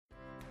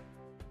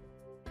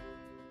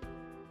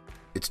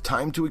It's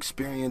time to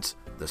experience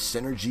the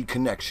Synergy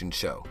Connection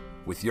Show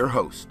with your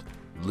host,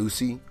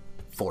 Lucy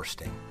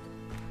Forsting.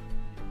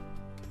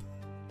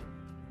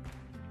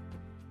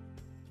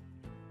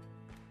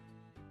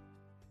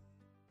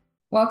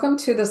 Welcome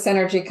to the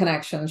Synergy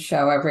Connection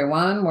Show,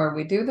 everyone, where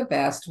we do the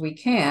best we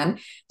can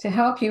to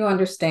help you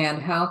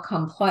understand how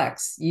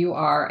complex you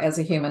are as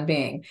a human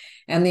being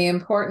and the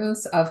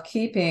importance of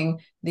keeping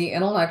the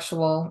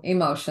intellectual,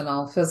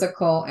 emotional,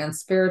 physical, and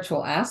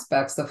spiritual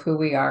aspects of who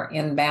we are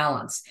in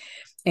balance.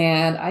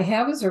 And I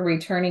have as a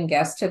returning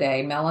guest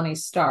today, Melanie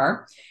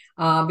Starr.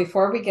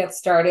 Before we get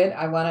started,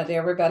 I wanted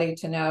everybody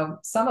to know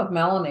some of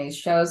Melanie's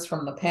shows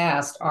from the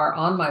past are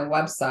on my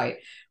website,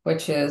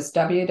 which is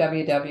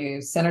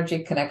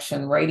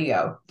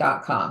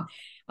www.synergyconnectionradio.com.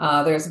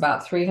 There's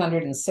about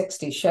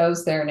 360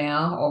 shows there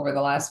now over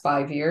the last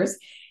 5 years.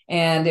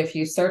 And if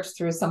you search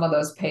through some of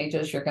those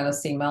pages, you're going to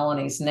see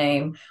Melanie's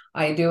name.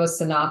 I do a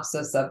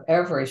synopsis of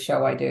every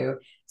show I do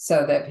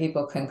so that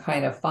people can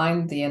kind of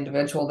find the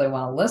individual they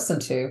want to listen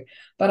to,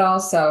 but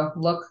also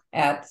look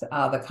at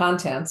the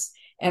contents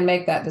and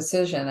make that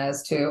decision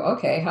as to,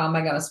 okay, how am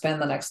I going to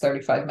spend the next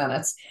 35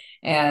 minutes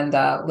and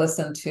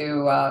listen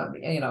to,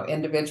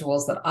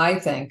 individuals that I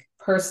think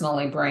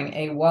personally bring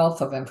a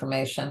wealth of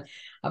information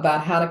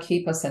about how to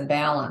keep us in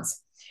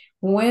balance.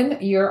 When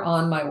you're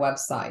on my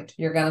website,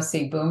 you're going to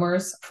see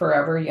Boomers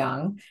Forever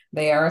Young.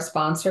 They are a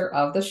sponsor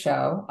of the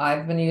show.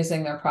 I've been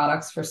using their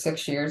products for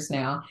 6 years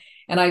now,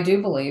 and I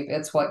do believe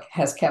it's what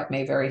has kept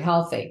me very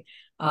healthy,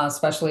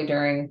 especially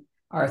during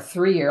our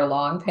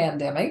 3-year-long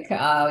pandemic.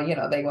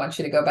 They want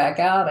you to go back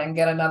out and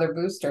get another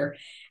booster.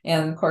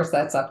 And of course,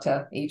 that's up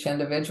to each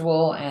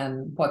individual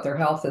and what their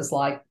health is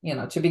like,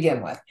 to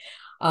begin with.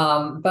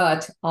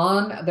 But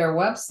on their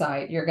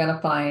website, you're going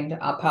to find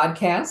a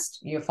podcast,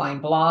 you'll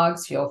find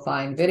blogs, you'll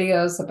find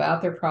videos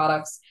about their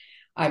products.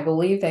 I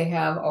believe they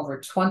have over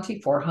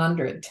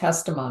 2,400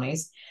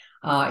 testimonies.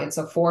 It's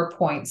a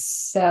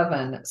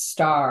 4.7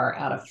 star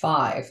out of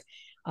 5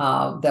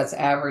 that's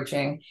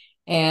averaging.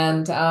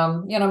 And,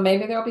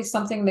 maybe there'll be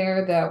something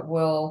there that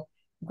will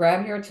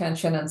grab your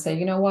attention and say,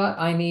 you know what,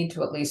 I need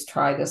to at least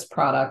try this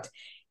product.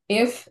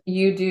 If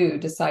you do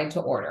decide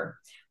to order,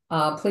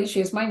 please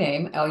use my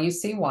name,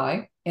 Lucy,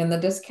 in the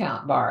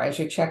discount bar as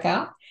you check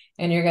out,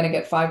 and you're going to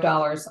get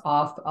 $5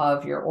 off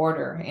of your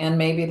order. And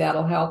maybe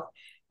that'll help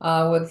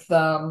with,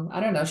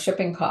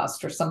 shipping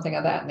cost or something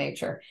of that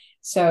nature.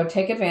 So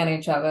take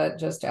advantage of it,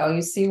 just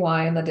Lucy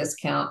in the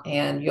discount,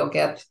 and you'll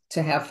get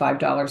to have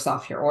 $5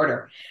 off your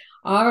order.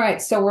 All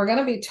right, so we're going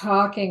to be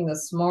talking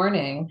this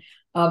morning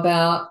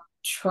about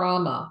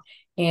trauma.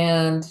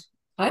 And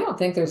I don't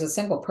think there's a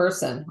single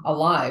person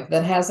alive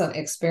that hasn't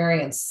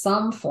experienced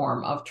some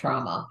form of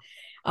trauma,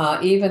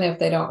 even if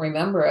they don't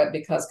remember it,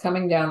 because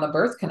coming down the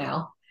birth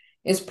canal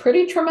is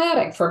pretty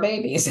traumatic for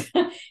babies.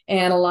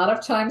 And a lot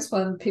of times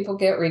when people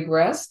get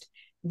regressed,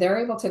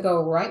 they're able to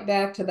go right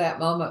back to that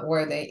moment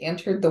where they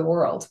entered the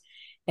world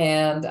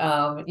and,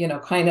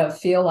 kind of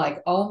feel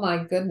like, oh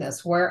my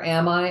goodness, where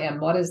am I?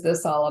 And what is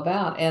this all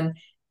about? And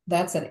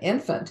that's an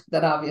infant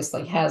that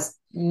obviously has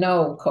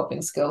no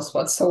coping skills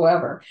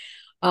whatsoever.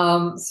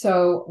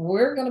 So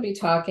we're going to be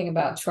talking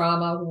about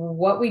trauma,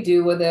 what we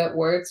do with it,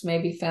 where it's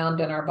maybe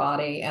found in our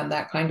body, and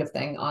that kind of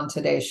thing on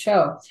today's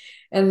show.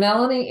 And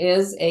Melanie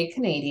is a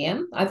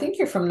Canadian. I think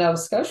you're from Nova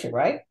Scotia,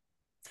 right?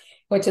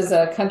 Which is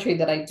a country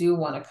that I do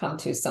want to come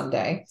to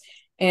someday.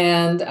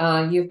 And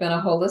you've been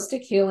a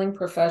holistic healing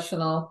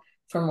professional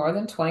for more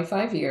than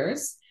 25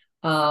 years.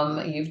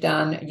 You've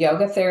done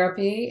yoga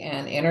therapy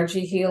and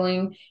energy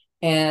healing.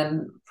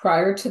 And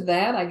prior to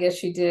that, I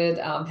guess you did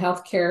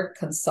healthcare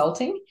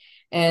consulting,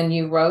 and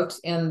you wrote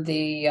in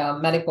the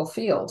medical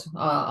field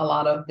a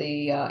lot of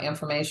the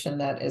information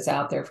that is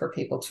out there for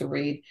people to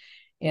read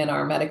in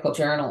our medical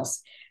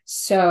journals.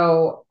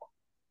 So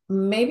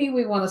maybe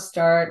we want to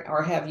start,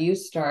 or have you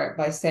start,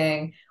 by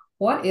saying,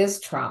 what is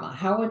trauma?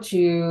 How would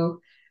you,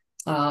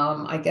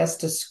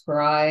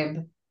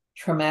 describe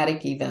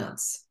traumatic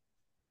events?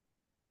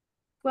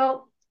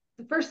 Well,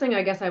 the first thing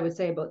I guess I would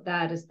say about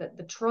that is that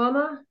the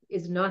trauma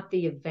is not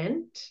the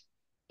event,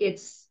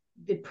 it's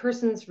the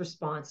person's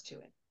response to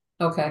it.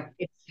 Okay.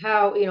 It's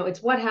how,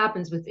 it's what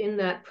happens within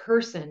that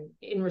person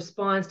in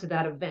response to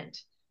that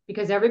event,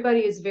 because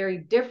everybody is very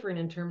different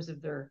in terms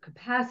of their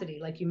capacity.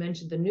 Like you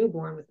mentioned, the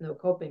newborn with no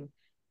coping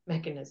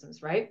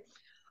mechanisms, right?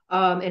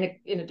 And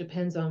it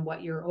depends on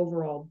what your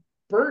overall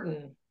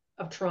burden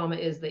of trauma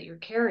is that you're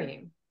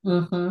carrying.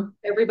 Mm-hmm.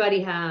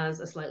 Everybody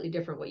has a slightly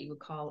different, what you would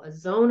call a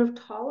zone of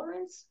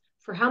tolerance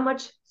for how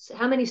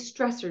many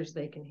stressors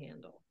they can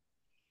handle.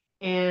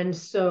 And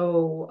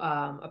so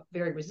a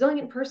very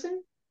resilient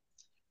person,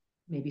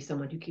 maybe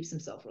someone who keeps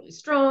himself really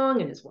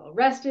strong and is well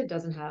rested,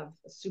 doesn't have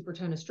a super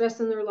ton of stress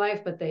in their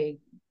life, but they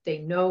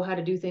know how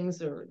to do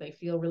things, or they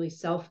feel really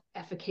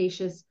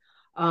self-efficacious,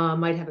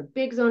 might have a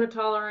big zone of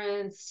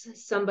tolerance.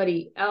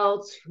 Somebody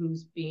else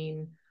who's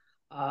been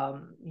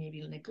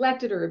maybe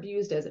neglected or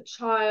abused as a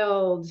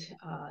child,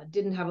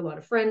 didn't have a lot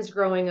of friends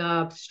growing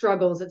up,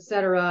 struggles,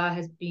 etc.,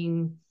 has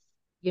been,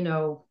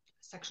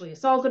 sexually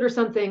assaulted or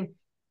something,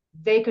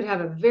 they could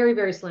have a very,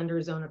 very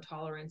slender zone of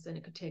tolerance, and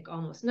it could take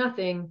almost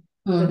nothing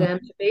for Mhm. them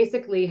to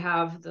basically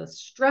have the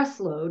stress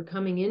load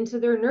coming into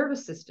their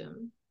nervous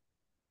system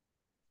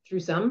through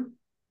some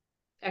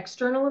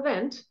external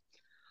event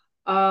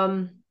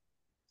um,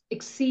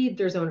 exceed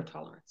their zone of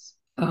tolerance.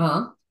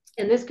 Uh-huh.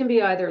 And this can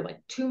be either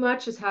like too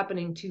much is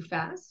happening too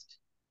fast,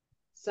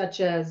 such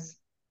as,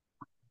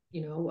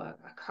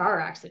 a car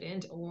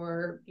accident,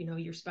 or,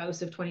 your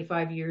spouse of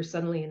 25 years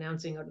suddenly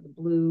announcing out of the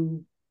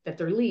blue that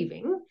they're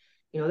leaving.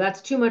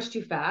 That's too much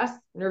too fast.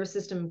 Nervous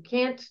system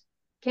can't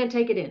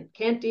take it in,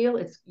 can't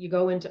deal. You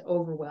go into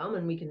overwhelm,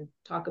 and we can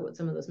talk about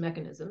some of those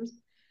mechanisms.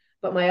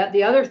 But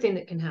the other thing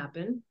that can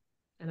happen,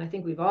 and I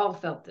think we've all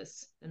felt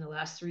this in the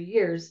last 3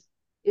 years,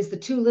 is the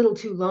too little,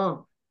 too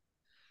long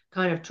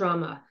kind of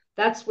trauma.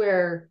 That's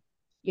where,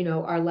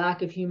 our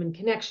lack of human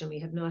connection. We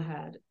have not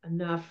had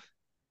enough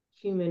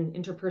human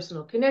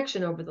interpersonal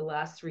connection over the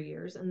last 3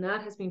 years, and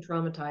that has been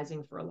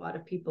traumatizing for a lot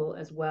of people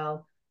as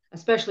well,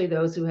 especially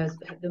those who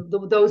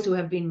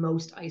have been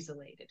most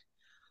isolated.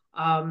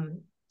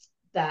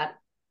 That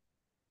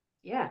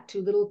Yeah,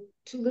 too little,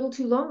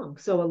 too long.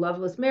 So a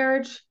loveless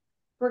marriage,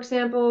 for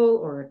example,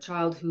 or a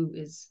child who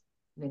is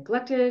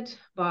neglected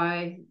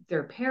by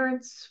their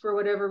parents for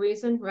whatever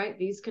reason, right?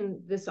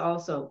 This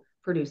also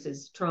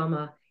produces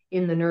trauma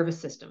in the nervous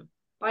system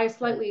by a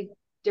slightly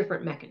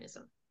different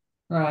mechanism.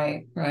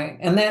 Right, right.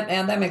 And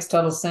that makes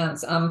total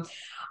sense.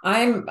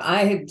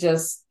 I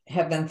just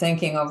have been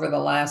thinking over the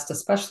last,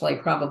 especially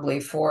probably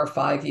 4 or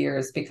 5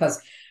 years,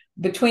 because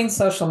between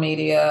social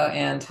media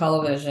and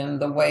television,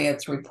 the way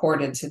it's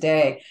reported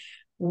today,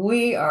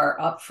 we are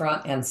up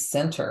front and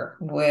center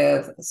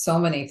with so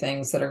many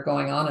things that are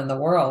going on in the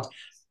world.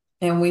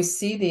 And we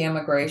see the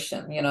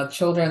immigration,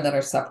 children that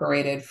are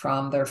separated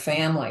from their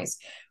families.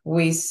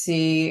 We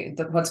see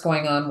what's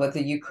going on with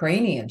the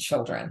Ukrainian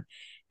children.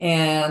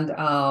 And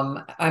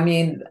I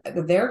mean,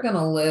 they're going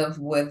to live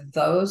with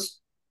those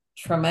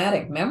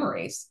traumatic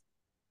memories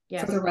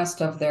for the Yes.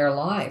 rest of their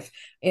life.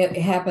 It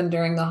happened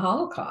during the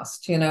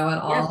Holocaust, and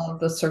Yes. all of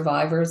the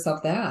survivors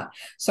of that.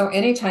 So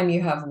anytime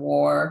you have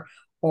war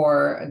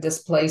or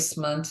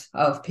displacement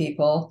of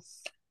people,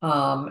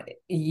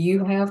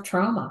 you have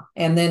trauma.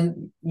 And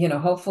then,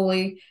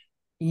 hopefully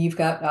you've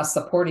got a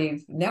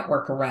supportive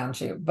network around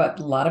you, but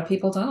a lot of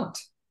people don't.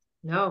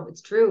 No,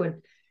 it's true.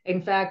 And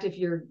in fact, if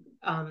you're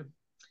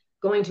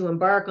going to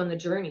embark on the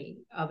journey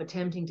of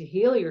attempting to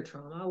heal your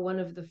trauma, one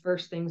of the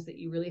first things that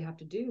you really have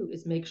to do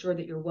is make sure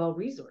that you're well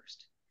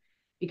resourced,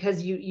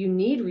 because you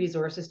need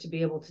resources to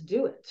be able to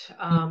do it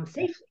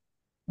safely,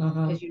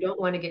 Mm-hmm. because you don't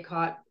want to get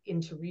caught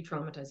into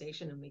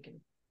re-traumatization, and we can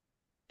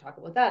talk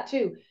about that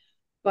too.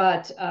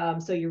 But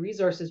so your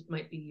resources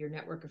might be your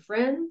network of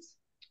friends.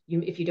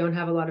 If you don't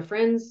have a lot of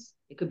friends,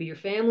 it could be your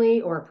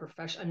family or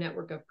a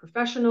network of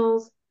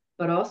professionals,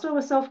 but also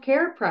a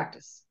self-care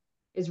practice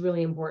is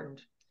really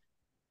important.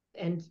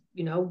 And,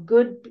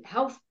 good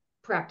health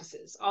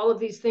practices, all of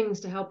these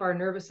things to help our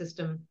nervous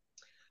system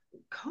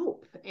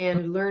cope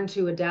and learn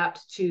to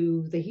adapt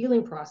to the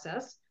healing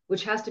process,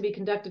 which has to be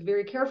conducted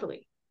very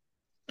carefully.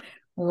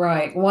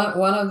 Right.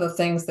 One of the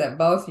things that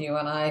both you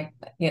and I,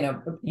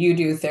 you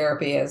do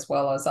therapy as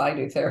well as I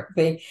do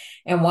therapy.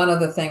 And one of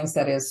the things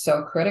that is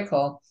so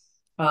critical,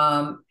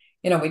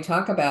 we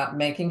talk about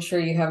making sure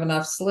you have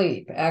enough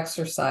sleep,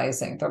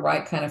 exercising, the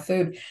right kind of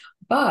food.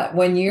 But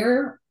when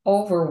you're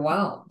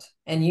overwhelmed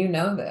and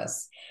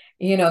this,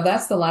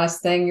 that's the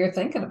last thing you're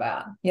thinking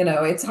about.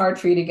 It's hard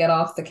for you to get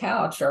off the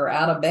couch or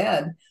out of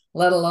bed,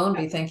 let alone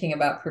be thinking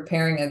about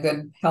preparing a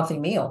good, healthy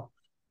meal.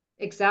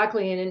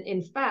 Exactly. And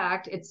in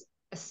fact, it's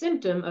a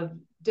symptom of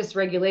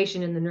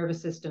dysregulation in the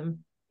nervous system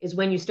is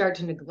when you start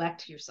to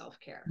neglect your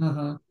self-care,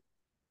 Mm-hmm.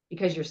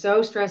 because you're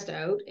so stressed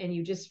out, and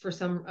you just, for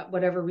some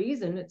whatever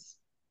reason,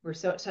 we're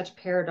such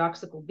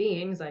paradoxical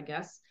beings, I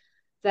guess,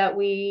 that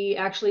we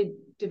actually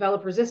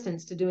develop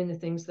resistance to doing the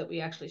things that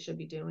we actually should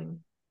be doing.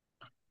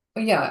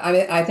 Yeah, I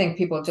mean, I think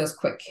people just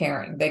quit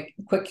caring. They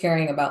quit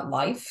caring about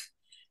life.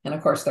 And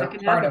of course, That they're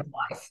can part of happen.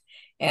 life.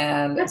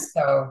 And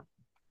so,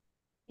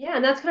 Yeah,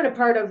 and that's kind of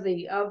part of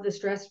the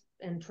stress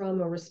and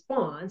trauma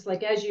response.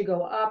 Like, as you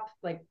go up,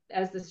 like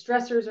as the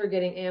stressors are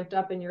getting amped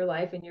up in your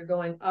life, and you're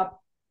going up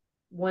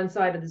one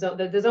side of the zone,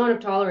 the zone of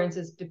tolerance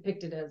is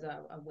depicted as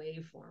a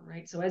waveform,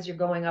 right? So as you're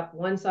going up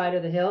one side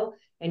of the hill,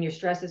 and your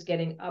stress is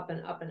getting up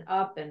and up and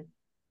up, and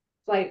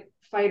fight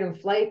or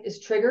flight is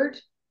triggered,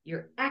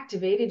 you're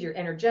activated, you're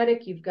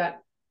energetic, you've got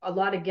a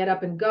lot of get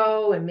up and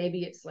go, and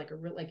maybe it's like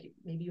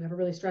maybe you have a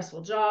really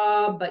stressful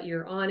job, but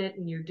you're on it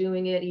and you're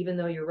doing it even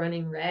though you're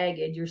running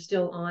ragged, you're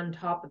still on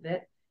top of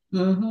it.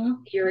 mm-hmm.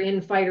 You're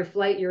in fight or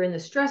flight, you're in the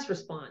stress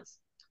response,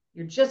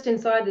 you're just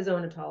inside the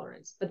zone of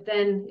tolerance. But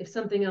then if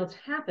something else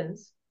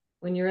happens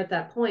when you're at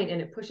that point and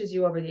it pushes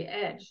you over the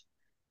edge,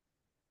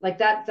 like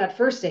that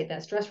first state,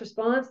 that stress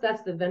response,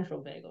 that's the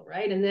ventral vagal,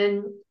 right? And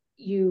then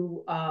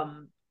you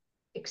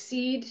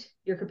exceed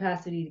your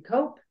capacity to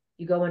cope,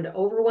 you go into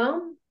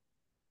overwhelm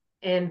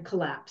and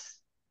collapse,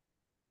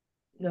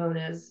 known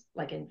as,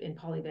 like in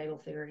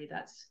polyvagal theory,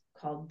 that's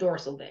called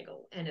dorsal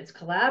vagal, and it's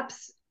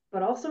collapse,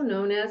 but also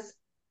known as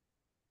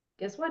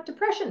guess what?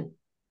 Depression.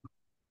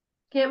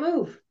 Can't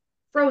move,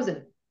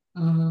 frozen,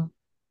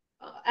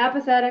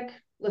 apathetic,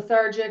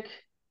 lethargic,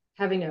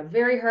 having a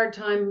very hard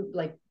time,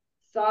 like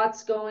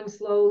thoughts going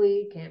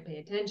slowly, can't pay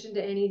attention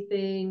to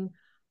anything.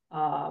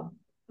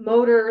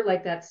 Motor,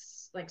 like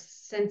that's like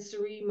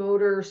sensory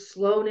motor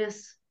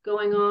slowness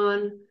going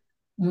on.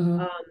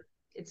 Mm-hmm.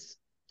 It's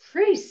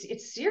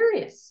it's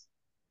serious,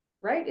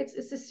 right?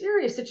 It's a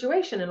serious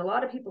situation, and a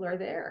lot of people are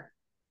there.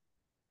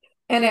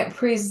 And it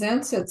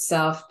presents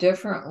itself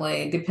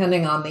differently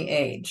depending on the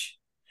age,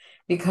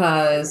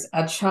 because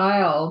a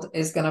child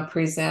is going to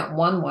present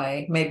one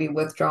way, maybe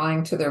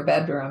withdrawing to their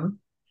bedroom.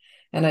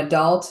 An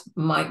adult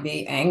might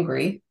be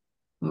angry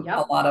a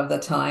Yep. lot of the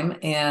time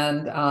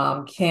and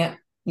can't,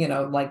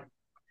 like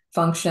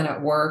function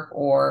at work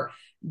or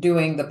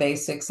doing the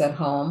basics at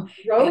home.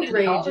 And Road an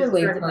rage is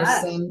elderly part of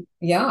that. person,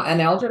 yeah, an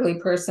elderly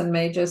person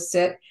may just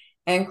sit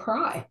and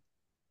cry,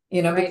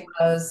 Right.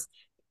 because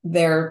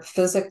they're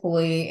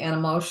physically and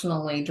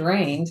emotionally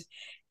drained,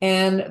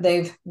 and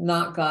they've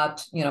not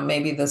got,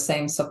 maybe the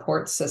same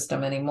support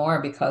system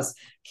anymore because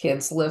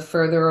kids live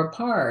further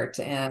apart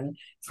and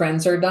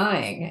friends are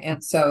dying.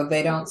 And so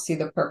they don't see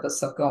the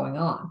purpose of going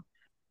on.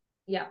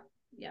 Yeah.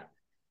 Yeah.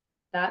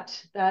 That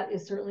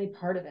is certainly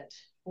part of it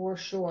for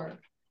sure.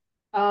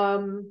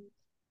 Um,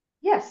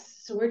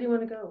 yes. So where do you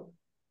want to go?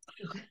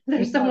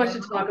 There's so much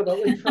to talk about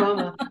with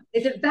trauma.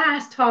 It's a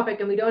vast topic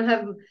and we don't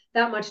have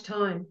that much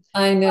time.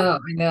 I know,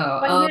 I know.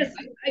 But yes,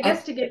 I I,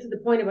 guess to get to the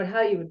point about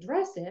how you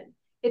address it,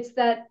 it's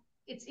that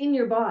it's in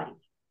your body.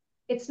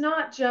 It's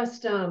not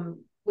just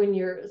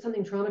when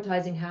something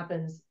traumatizing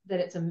happens that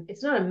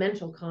it's not a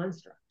mental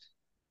construct.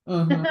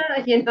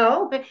 mhm, You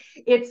know,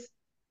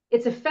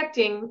 it's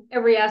affecting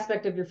every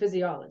aspect of your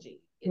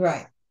physiology. It's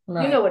right,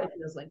 right. what it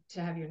feels like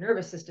to have your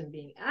nervous system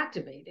being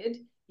activated.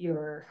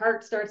 Your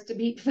heart starts to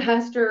beat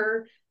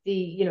faster.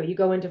 You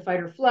go into fight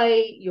or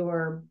flight.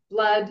 Your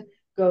blood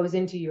goes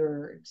into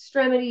your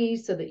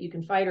extremities so that you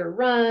can fight or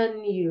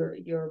run.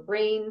 Your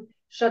brain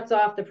shuts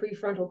off the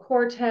prefrontal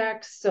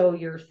cortex, so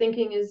your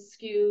thinking is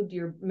skewed.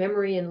 Your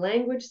memory and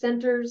language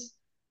centers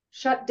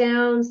shut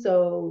down,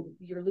 so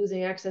you're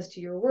losing access to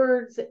your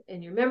words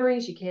and your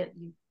memories. You can't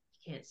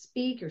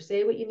speak or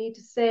say what you need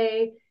to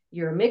say.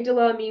 Your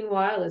amygdala,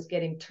 meanwhile, is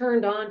getting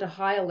turned on to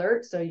high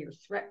alert, so your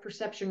threat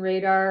perception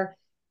radar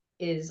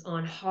is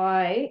on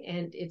high,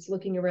 and it's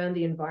looking around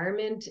the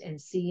environment and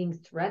seeing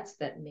threats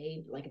that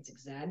may, like, it's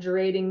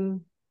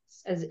exaggerated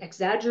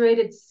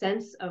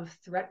sense of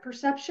threat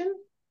perception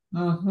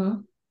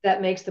Mm-hmm.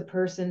 that makes the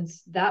person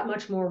that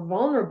much more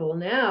vulnerable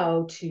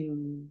now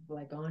to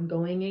like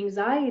ongoing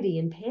anxiety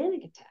and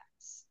panic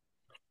attacks.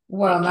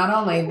 Well, Like, not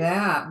only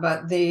that,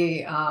 but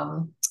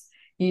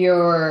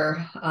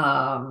your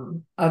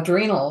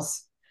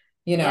adrenals,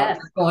 yes,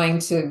 are going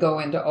to go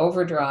into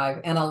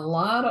overdrive. And a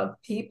lot of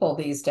people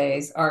these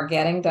days are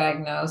getting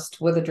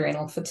diagnosed with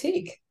adrenal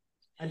fatigue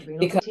adrenal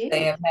because they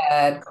fatigue. have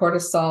had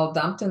cortisol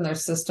dumped in their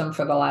system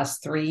for the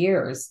last 3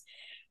 years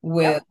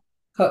with,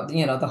 Yep.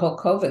 the whole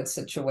COVID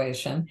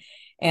situation.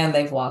 And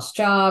they've lost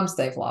jobs,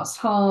 they've lost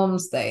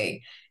homes,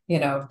 they,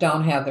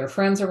 don't have their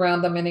friends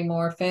around them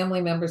anymore,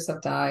 family members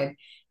have died.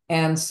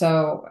 And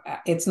so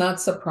it's not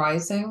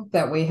surprising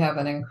that we have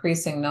an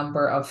increasing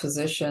number of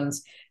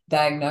physicians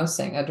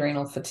diagnosing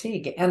adrenal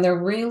fatigue. And there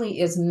really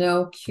is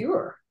no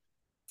cure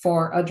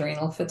for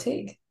adrenal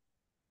fatigue.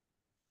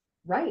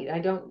 Right. I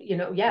don't,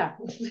 yeah.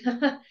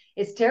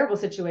 It's a terrible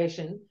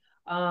situation.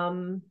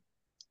 Um,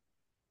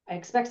 I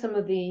expect some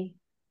of the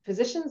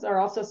physicians are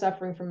also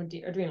suffering from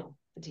adrenal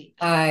fatigue.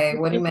 I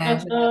would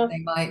imagine that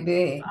they might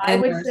be. I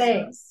And would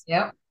say, nurses.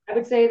 Yep. I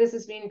would say this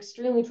has been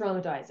extremely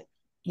traumatizing.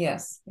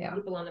 Yes. Yeah.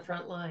 People on the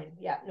front line.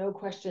 Yeah, no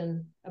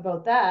question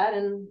about that.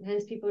 And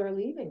hence people are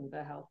leaving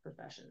the health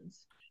professions.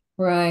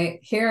 Right.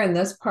 Here in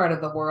this part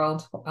of the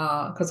world,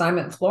 because I'm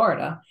in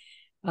Florida,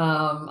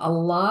 a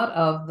lot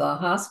of the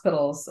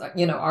hospitals,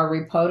 are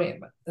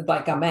reporting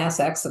like a mass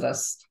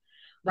exodus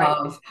Right.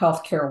 of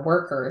healthcare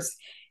workers.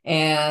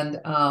 And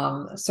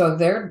so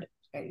they're,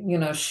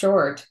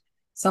 short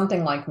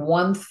something like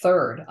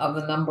 1/3 of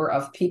the number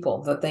of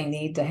people that they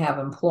need to have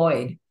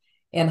employed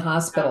in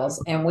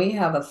hospitals. And we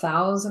have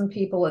 1,000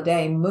 people a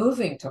day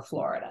moving to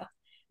Florida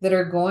that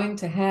are going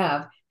to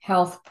have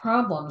health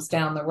problems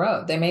down the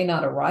road. They may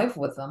not arrive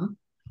with them,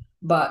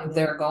 but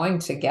they're going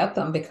to get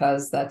them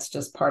because that's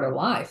just part of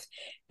life.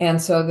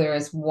 And so there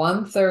is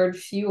 1/3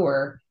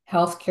 fewer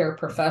healthcare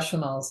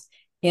professionals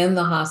in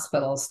the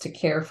hospitals to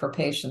care for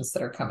patients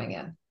that are coming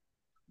in.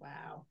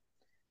 Wow.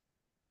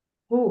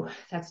 Ooh,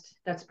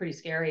 that's pretty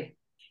scary.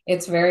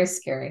 It's very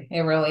scary.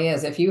 It really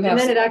is. If you And have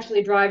then it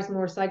actually drives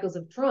more cycles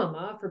of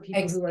trauma for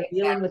people who are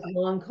dealing with exactly,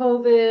 long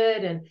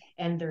COVID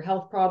and their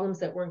health problems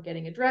that weren't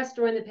getting addressed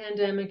during the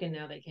pandemic, and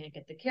now they can't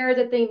get the care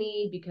that they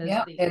need because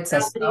yeah, the it's a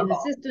capacity in the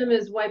snowball. system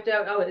is wiped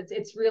out. Oh,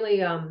 it's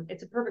really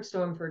it's a perfect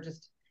storm for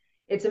just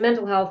it's a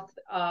mental health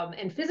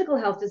and physical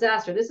health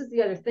disaster. This is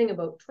the other thing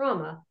about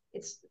trauma.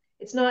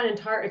 it's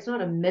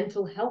not a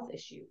mental health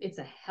issue. It's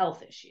a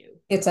health issue.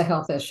 It's a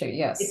health issue.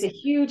 It's Yes. a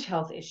huge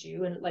health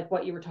issue. And like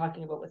what you were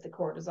talking about with the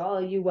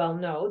cortisol, you well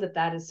know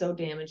that is so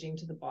damaging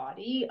to the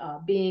body.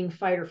 Being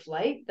fight or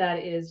flight, that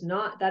is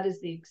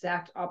the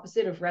exact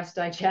opposite of rest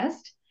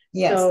digest.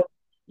 Yes. So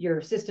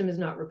your system is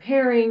not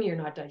repairing, you're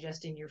not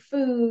digesting your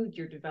food,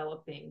 you're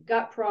developing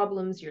gut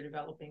problems, you're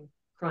developing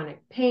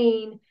chronic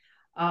pain,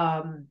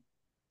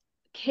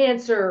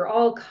 cancer,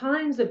 all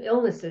kinds of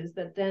illnesses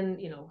that then,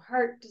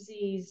 heart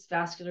disease,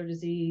 vascular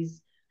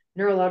disease,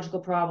 neurological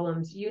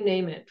problems, you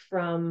name it,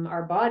 from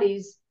our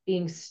bodies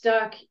being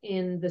stuck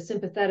in the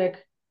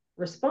sympathetic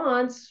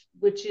response,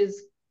 which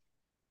is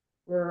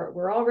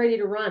we're all ready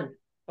to run,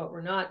 but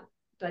we're not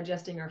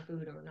digesting our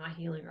food and we're not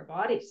healing our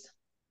bodies.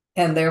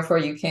 And therefore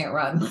you can't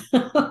run.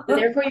 And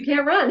therefore you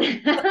can't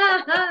run.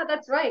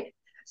 That's right.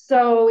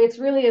 So it's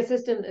really a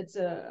system, it's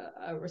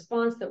a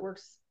response that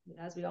works,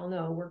 as we all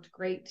know, worked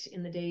great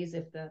in the days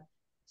if the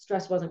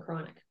stress wasn't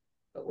chronic.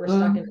 But we're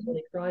stuck in a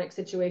really chronic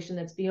situation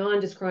that's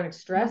beyond just chronic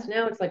stress.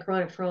 Now it's like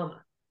chronic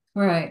trauma.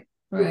 Right.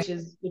 Which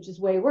is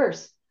way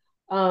worse.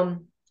 But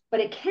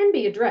it can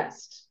be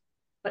addressed,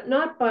 but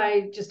not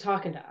by just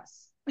talking to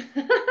us.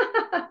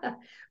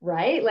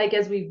 Right? Like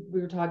as we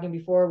were talking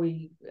before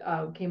we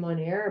came on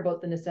air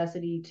about the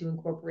necessity to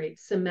incorporate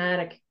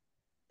somatic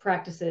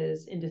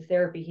practices into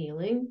therapy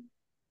healing,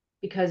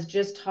 because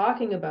just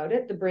talking about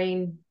it, the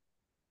brain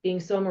being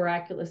so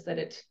miraculous that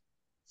it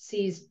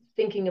sees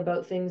thinking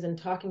about things and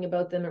talking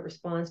about them, it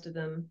responds to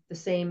them the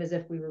same as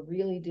if we were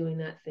really doing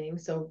that thing.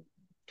 So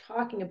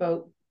talking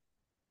about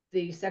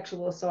the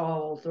sexual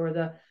assault or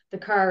the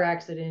car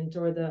accident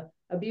or the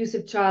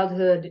abusive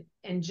childhood,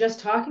 and just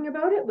talking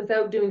about it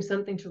without doing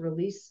something to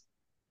release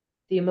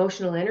the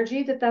emotional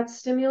energy that's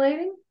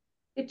stimulating,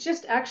 it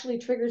just actually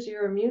triggers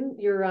your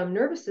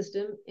nervous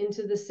system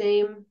into the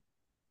same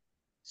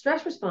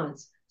stress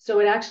response. So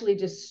it actually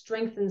just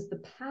strengthens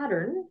the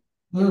pattern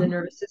in the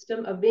nervous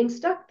system of being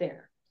stuck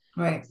there.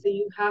 Right. So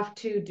you have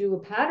to do a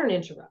pattern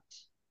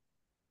interrupt.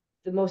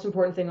 The most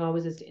important thing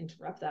always is to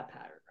interrupt that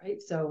pattern,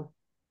 right? So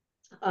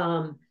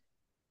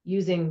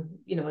using,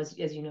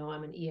 as you know,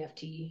 I'm an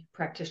EFT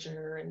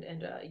practitioner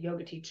and a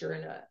yoga teacher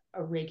and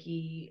a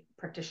Reiki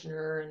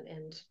practitioner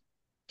and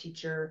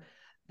teacher.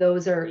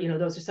 Those are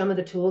some of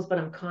the tools, but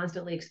I'm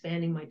constantly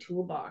expanding my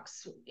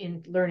toolbox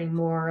in learning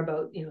more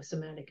about,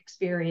 somatic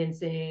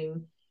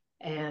experiencing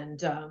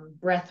and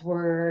breath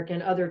work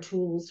and other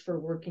tools for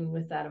working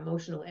with that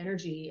emotional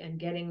energy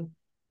and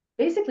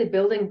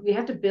we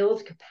have to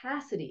build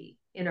capacity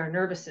in our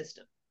nervous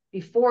system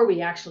before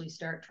we actually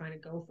start trying to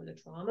go for the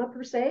trauma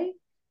per se.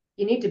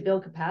 You need to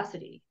build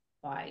capacity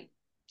by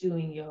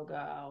doing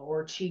yoga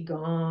or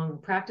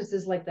qigong,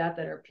 practices like that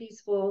are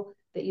peaceful,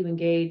 that you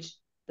engage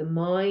the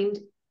mind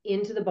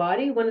into the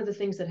body. One of the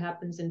things that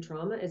happens in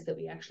trauma is that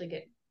we actually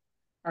get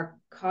our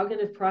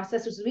cognitive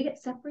processes, we get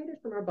separated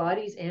from our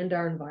bodies and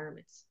our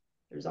environments.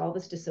 There's all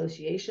this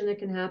dissociation that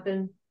can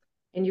happen.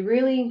 And you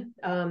really,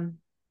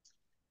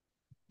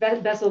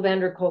 Bessel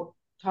van der Kolk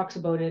talks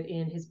about it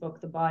in his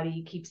book, The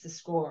Body Keeps the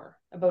Score,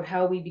 about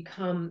how we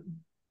become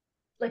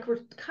like we're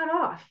cut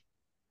off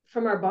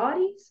from our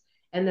bodies,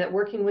 and that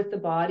working with the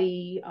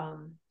body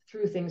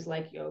through things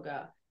like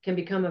yoga can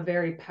become a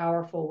very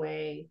powerful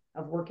way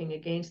of working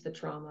against the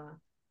trauma.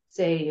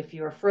 Say if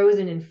you're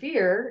frozen in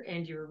fear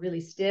and you're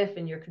really stiff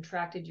and you're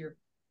contracted, you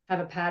have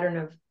a pattern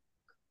of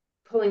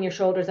pulling your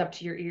shoulders up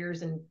to your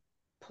ears and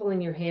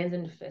pulling your hands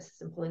into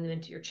fists and pulling them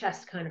into your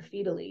chest kind of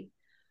fetally,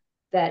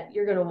 that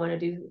you're going to want to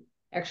do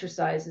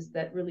exercises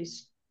that really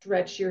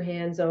stretch your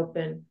hands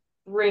open,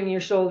 bring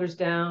your shoulders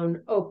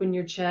down, open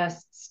your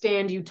chest,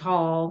 stand you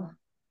tall,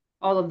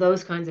 all of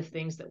those kinds of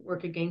things that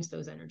work against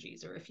those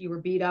energies. Or if you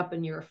were beat up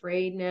and you're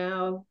afraid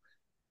now,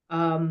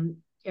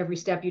 every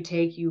step you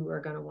take, you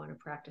are going to want to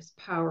practice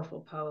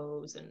powerful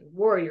pose and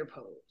warrior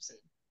pose. And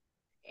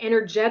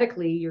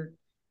energetically,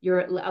 you're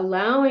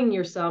allowing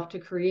yourself to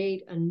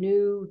create a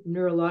new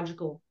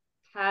neurological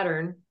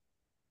pattern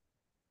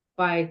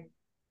by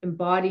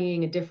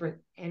embodying a different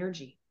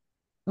energy.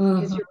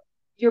 Because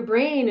your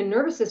brain and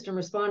nervous system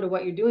respond to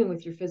what you're doing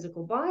with your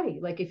physical body.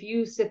 Like if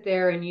you sit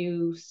there and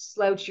you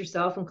slouch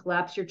yourself and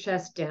collapse your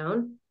chest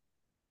down,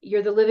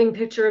 you're the living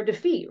picture of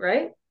defeat,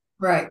 right?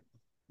 Right.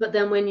 But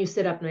then when you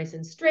sit up nice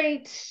and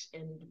straight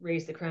and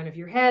raise the crown of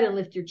your head and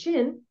lift your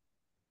chin,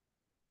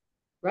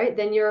 right,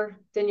 then you're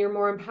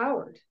more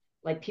empowered.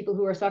 Like people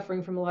who are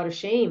suffering from a lot of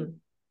shame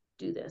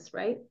do this,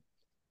 right?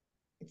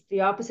 It's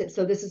the opposite.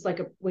 So this is like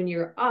when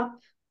you're up,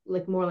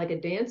 like more like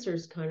a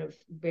dancer's kind of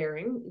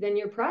bearing, then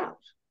you're proud.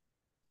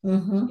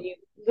 So you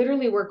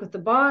literally work with the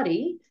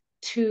body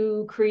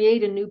to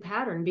create a new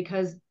pattern,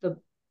 because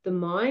the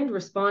mind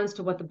responds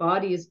to what the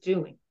body is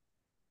doing.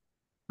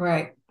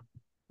 Right.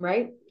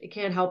 Right? It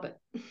can't help it.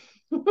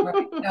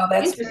 Right. No,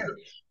 that's true.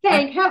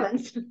 Thank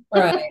heavens.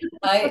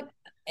 Right.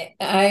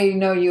 I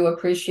know you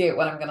appreciate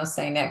what I'm going to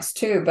say next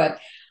too, but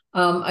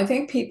I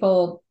think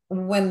people,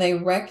 when they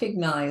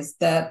recognize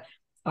that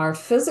our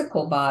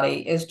physical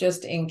body is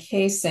just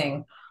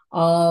encasing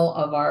all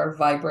of our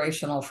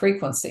vibrational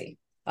frequency,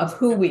 of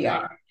who we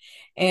Right. are.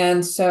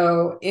 And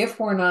so if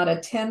we're not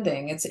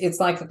attending, it's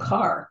like a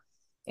car.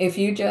 If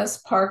you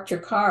just parked your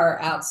car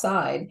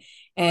outside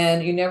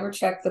and you never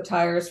checked the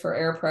tires for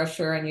air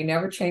pressure and you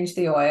never changed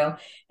the oil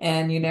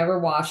and you never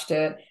washed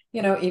it,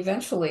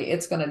 eventually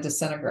it's going to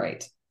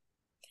disintegrate.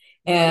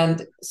 Right.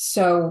 And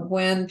so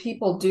when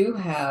people do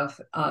have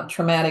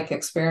traumatic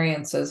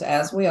experiences,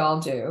 as we all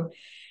do,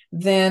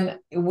 then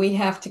we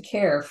have to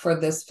care for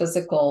this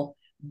physical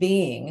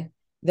being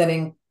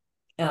that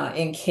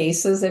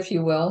encases, if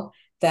you will,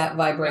 that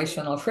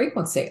vibrational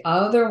frequency.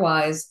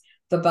 Otherwise,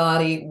 the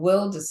body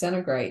will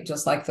disintegrate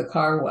just like the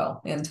car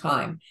will in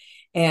time.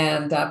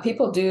 And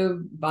people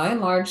do, by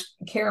and large,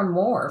 care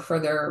more for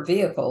their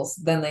vehicles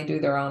than they do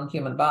their own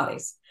human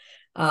bodies.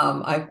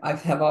 I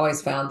have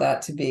always found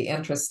that to be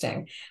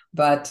interesting.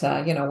 But,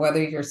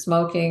 whether you're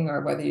smoking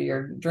or whether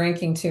you're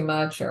drinking too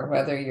much or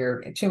whether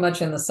you're too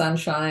much in the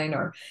sunshine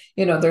or,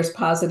 there's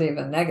positive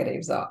and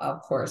negatives,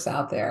 of course,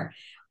 out there.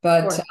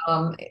 But,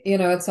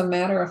 it's a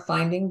matter of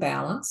finding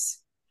balance.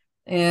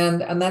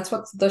 And that's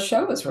what the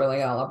show is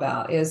really all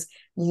about, is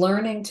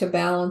learning to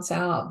balance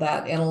out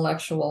that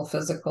intellectual,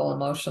 physical,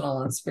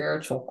 emotional, and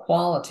spiritual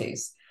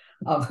qualities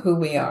of who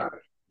we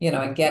are,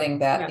 and getting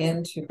that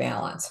into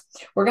balance.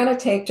 We're going to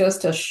take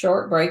just a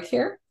short break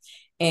here,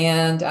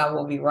 and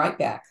we'll be right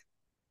back.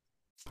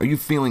 Are you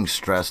feeling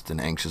stressed and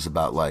anxious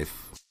about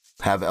life?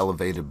 Have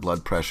elevated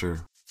blood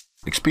pressure?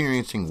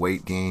 Experiencing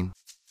weight gain?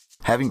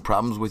 Having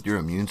problems with your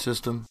immune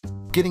system?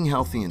 Getting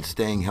healthy and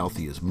staying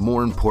healthy is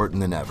more important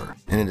than ever,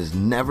 and it has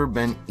never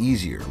been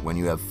easier when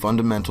you have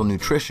fundamental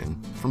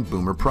nutrition from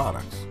Boomer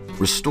products.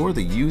 Restore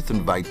the youth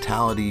and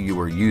vitality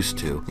you are used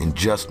to in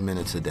just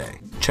minutes a day.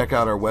 Check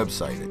out our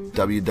website at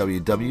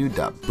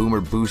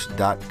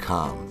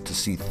www.boomerboost.com to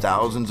see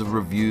thousands of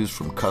reviews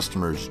from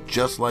customers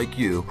just like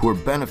you who are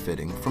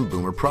benefiting from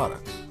Boomer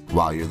products.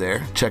 While you're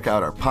there, check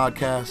out our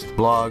podcasts,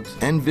 blogs,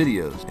 and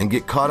videos and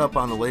get caught up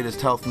on the latest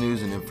health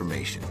news and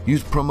information.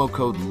 Use promo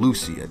code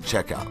LUCY at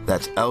checkout.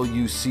 That's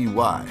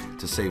LUCY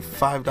to save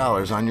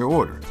 $5 on your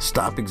order.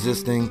 Stop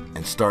existing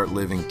and start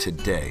living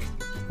today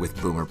with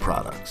Boomer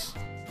products.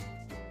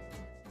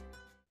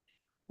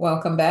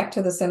 Welcome back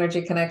to the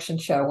Synergy Connection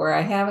Show, where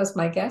I have as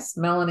my guest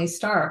Melanie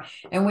Starr,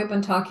 and we've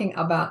been talking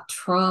about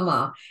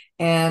trauma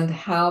and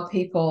how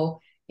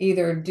people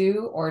either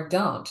do or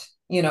don't,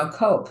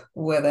 cope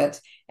with it,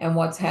 and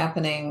what's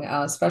happening,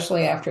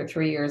 especially after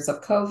 3 years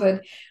of COVID,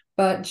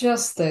 but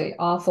just the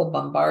awful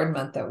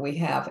bombardment that we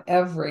have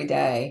every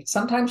day.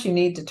 Sometimes you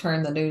need to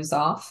turn the news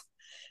off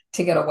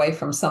to get away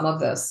from some of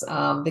this,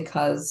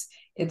 because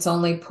it's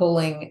only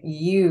pulling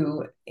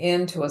you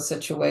into a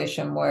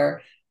situation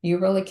where you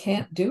really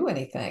can't do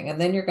anything. And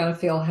then you're going to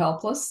feel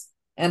helpless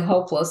and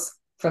hopeless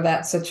for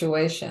that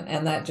situation.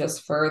 And that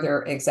just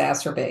further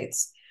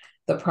exacerbates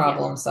the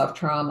problems of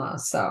trauma.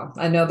 So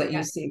I know that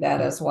you see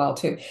that as well,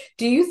 too.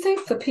 Do you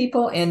think the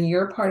people in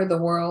your part of the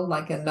world,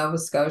 like in Nova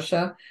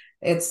Scotia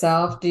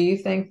itself, do you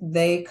think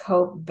they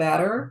cope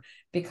better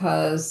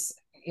because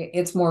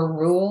it's more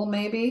rural,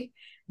 maybe,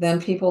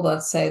 than people,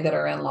 let's say, that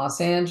are in Los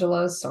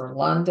Angeles or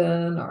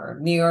London or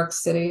New York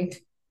City?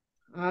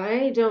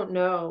 I don't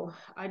know.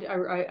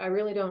 I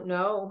really don't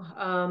know.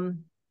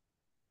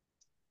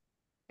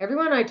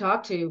 Everyone I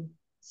talk to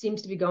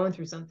seems to be going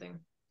through something.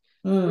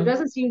 There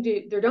don't seem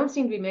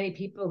to be many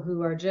people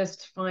who are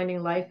just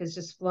finding life is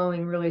just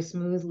flowing really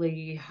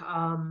smoothly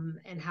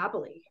and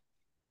happily.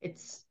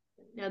 These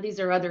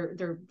are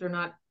they're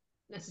not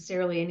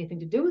necessarily anything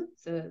to do with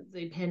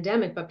the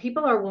pandemic, but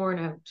people are worn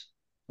out.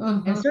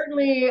 And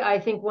certainly I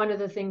think one of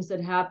the things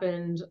that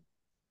happened,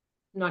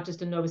 not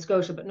just in Nova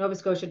Scotia, but Nova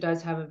Scotia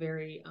does have a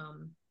very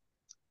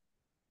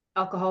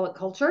alcoholic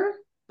culture.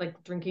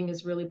 Like drinking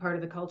is really part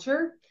of the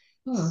culture.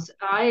 So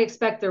I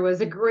expect there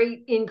was a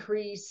great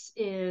increase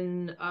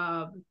in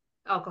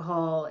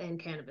alcohol and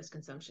cannabis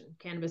consumption.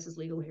 Cannabis is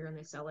legal here and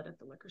they sell it at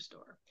the liquor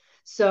store.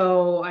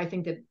 So I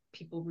think that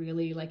people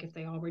really, like if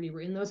they already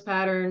were in those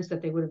patterns,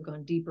 that they would have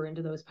gone deeper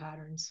into those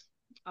patterns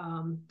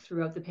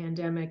throughout the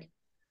pandemic.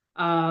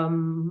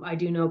 I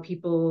do know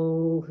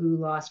people who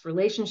lost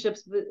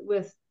relationships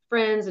with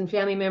friends and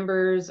family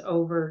members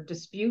over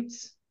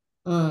disputes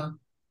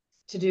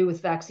to do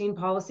with vaccine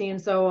policy and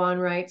so on,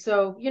 right?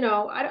 So,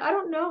 I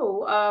don't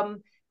know.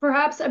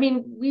 Perhaps,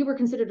 we were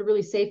considered a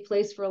really safe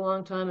place for a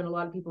long time and a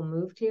lot of people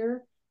moved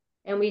here.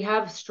 And we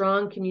have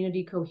strong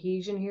community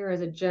cohesion here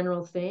as a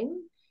general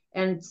thing.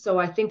 And so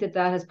I think that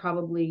has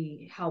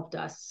probably helped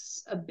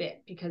us a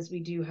bit because we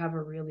do have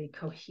a really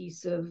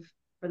cohesive,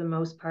 for the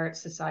most part,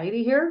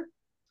 society here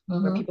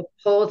where people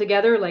pull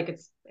together like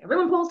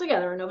everyone pulls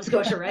together in Nova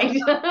Scotia, right?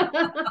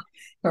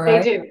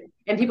 They do.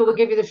 And people will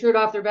give you the shirt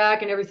off their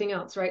back and everything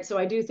else, right? So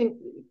I do think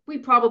we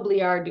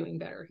probably are doing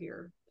better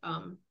here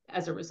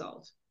as a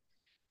result.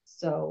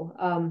 So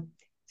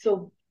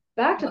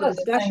back to the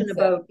discussion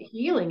about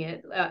healing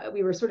it,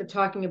 we were sort of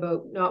talking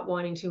about not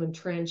wanting to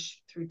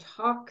entrench through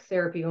talk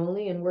therapy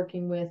only and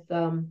working with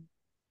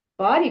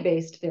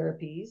body-based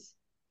therapies,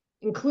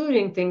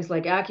 including things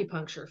like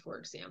acupuncture, for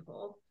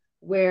example,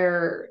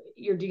 where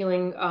you're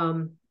dealing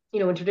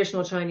in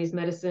traditional Chinese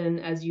medicine,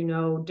 as you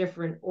know,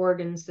 different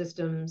organ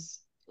systems,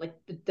 like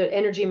the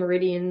energy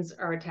meridians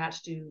are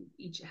attached to,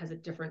 each has a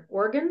different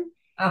organ.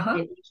 Uh-huh.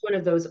 And each one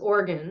of those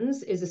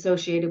organs is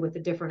associated with a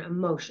different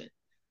emotion.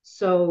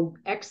 So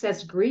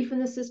excess grief in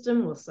the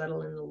system will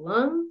settle in the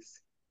lungs,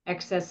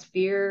 excess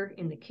fear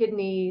in the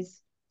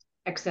kidneys,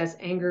 excess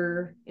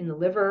anger in the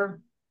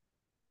liver.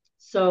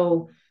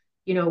 So,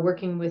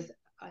 working with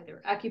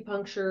either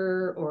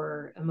acupuncture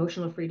or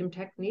emotional freedom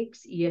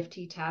techniques,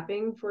 EFT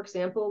tapping, for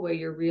example, where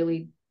you're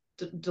really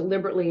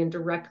deliberately and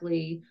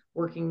directly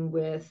working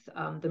with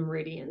the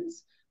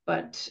meridians,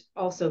 but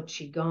also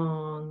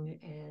Qigong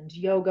and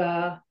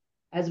yoga,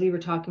 as we were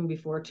talking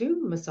before too,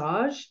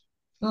 massage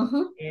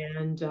Mm-hmm.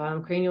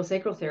 and cranial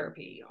sacral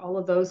therapy. All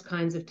of those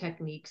kinds of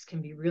techniques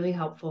can be really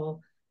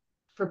helpful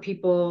for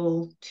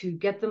people to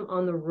get them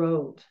on the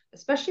road,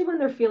 especially when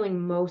they're feeling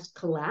most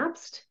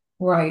collapsed.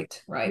 Right,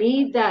 right.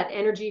 Need that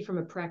energy from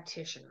a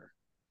practitioner.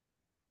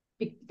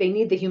 They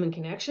need the human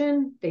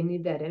connection. They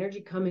need that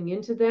energy coming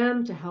into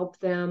them to help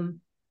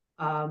them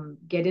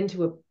get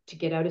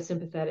out of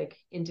sympathetic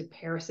into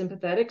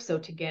parasympathetic. So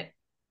to get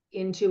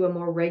into a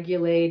more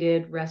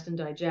regulated rest and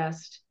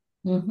digest.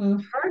 Mm-hmm.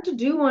 Hard to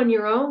do on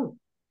your own.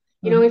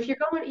 Mm-hmm. If you're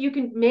going, you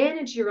can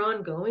manage your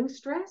ongoing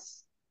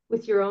stress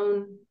with your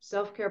own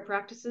self-care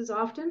practices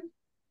often.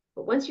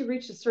 But once you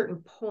reach a certain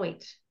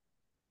point,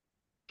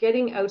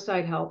 getting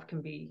outside help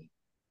can be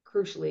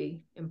crucially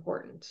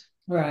important.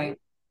 Right. Right. And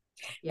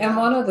Yeah.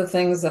 one of the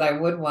things that I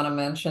would want to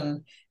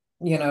mention,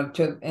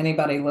 to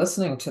anybody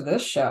listening to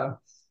this show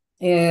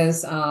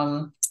is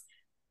a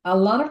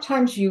lot of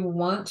times you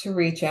want to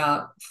reach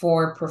out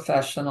for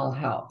professional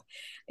help.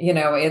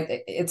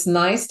 It's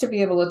nice to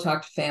be able to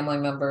talk to family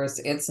members.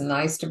 It's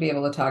nice to be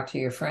able to talk to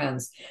your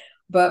friends.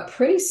 But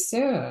pretty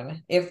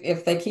soon,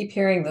 if they keep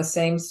hearing the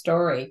same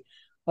story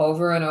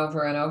over and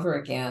over and over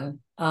again,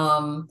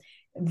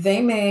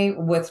 they may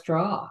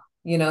withdraw,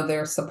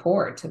 their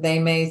support. They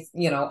may,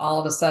 all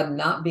of a sudden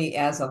not be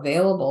as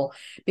available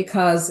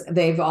because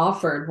they've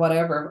offered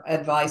whatever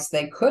advice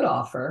they could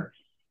offer,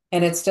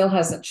 and it still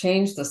hasn't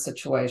changed the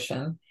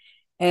situation.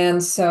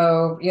 And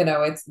so,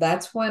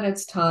 that's when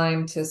it's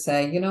time to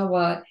say, you know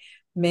what,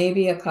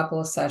 maybe a couple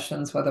of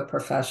sessions with a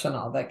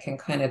professional that can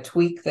kind of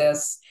tweak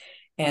this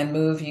and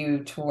move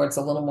you towards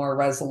a little more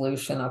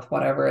resolution of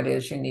whatever it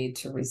is you need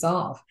to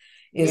resolve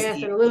is Yes,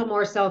 the, and a little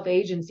more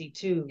self-agency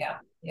too. yeah,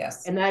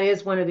 yes, And that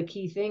is one of the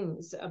key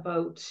things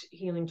about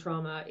healing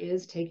trauma,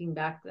 is taking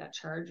back that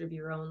charge of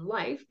your own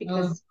life. mm,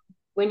 Because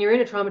when you're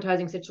in a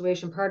traumatizing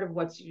situation, part of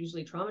what's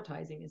usually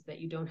traumatizing is that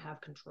you don't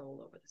have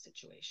control over the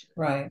situation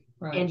right,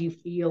 right, and you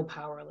feel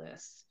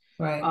powerless.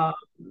 right, Um,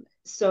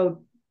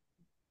 so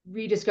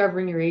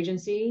rediscovering your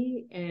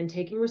agency and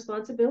taking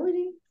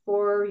responsibility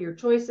for your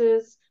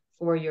choices,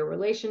 for your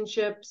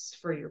relationships,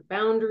 for your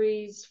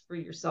boundaries, for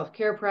your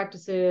self-care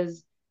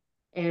practices,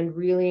 and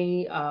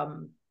really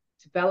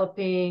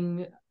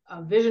developing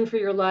a vision for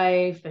your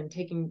life and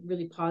taking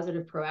really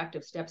positive,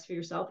 proactive steps for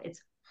yourself.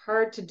 It's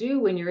hard to do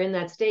when you're in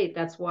that state.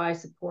 That's why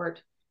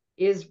support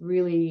is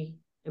really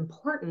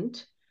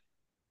important.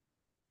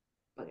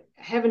 But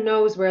heaven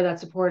knows where that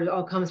support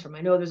all comes from.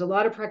 I know there's a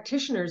lot of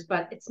practitioners,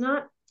 but it's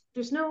not,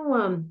 there's no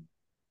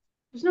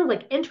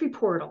like entry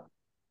portal.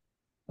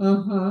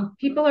 mm-hmm,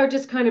 People are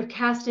just kind of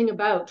casting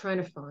about trying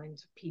to find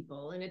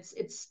people, and it's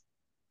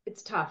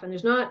tough. And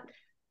there's not,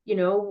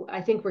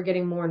 I think we're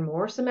getting more and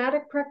more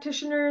somatic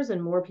practitioners,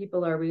 and more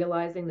people are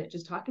realizing that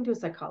just talking to a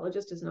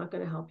psychologist is not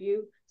going to help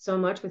you so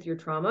much with your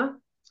trauma,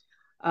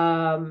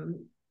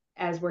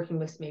 as working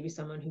with maybe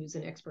someone who's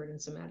an expert in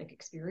somatic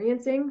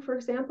experiencing, for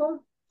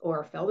example,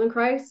 or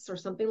Feldenkrais or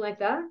something like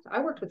that.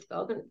 I worked with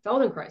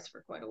Feldenkrais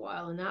for quite a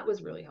while, and that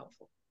was really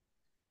helpful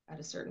at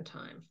a certain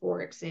time,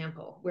 for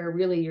example, where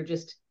really you're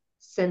just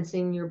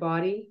sensing your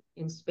body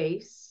in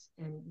space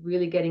and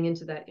really getting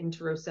into that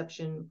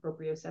interoception,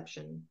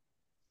 proprioception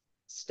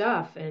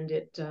stuff. And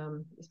it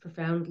is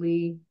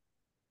profoundly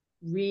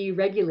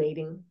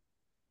re-regulating.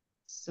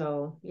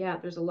 So yeah,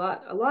 there's a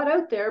lot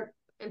out there,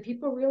 and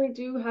people really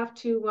do have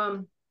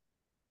to,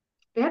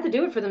 they have to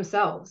do it for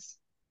themselves.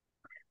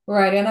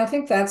 right. And I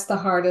think that's the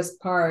hardest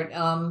part.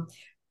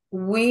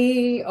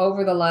 We,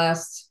 over the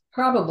last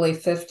probably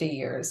 50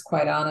 years,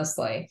 quite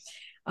honestly,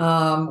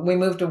 we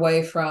moved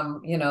away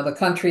from, the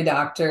country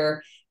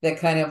doctor that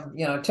kind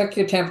of, took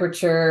your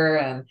temperature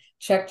and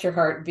checked your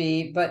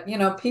heartbeat. But,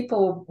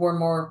 people were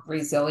more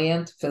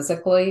resilient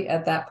physically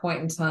at that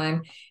point in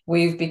time.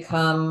 We've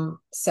become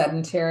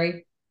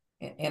sedentary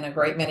in a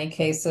great many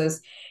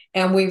cases,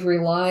 and we've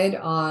relied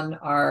on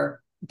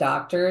our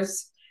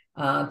doctors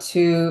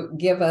to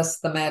give us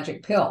the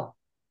magic pill.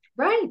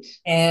 Right.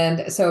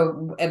 And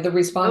so the No magic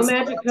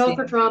pill responsibility,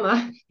 for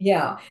trauma.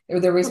 yeah,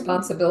 the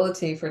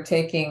responsibility for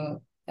taking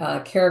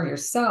care of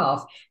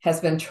yourself has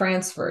been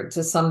transferred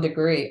to some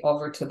degree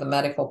over to the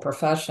medical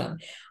profession.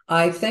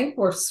 I think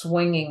we're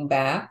swinging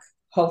back,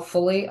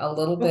 hopefully, a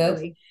little bit,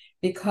 Hopefully.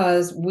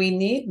 because we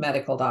need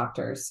medical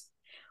doctors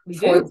We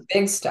for the do.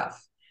 big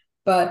stuff.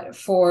 But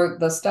for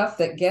the stuff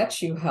that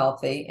gets you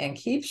healthy and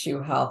keeps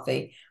you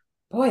healthy,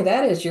 Boy,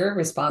 that is your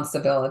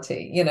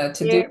responsibility, to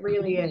do It what you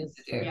really need is.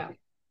 to do. Yeah,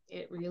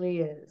 it really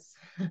is.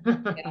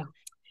 Yeah.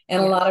 And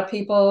a Yes. lot of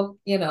people,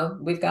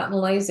 we've gotten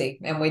lazy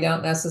and we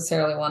don't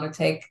necessarily want to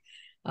take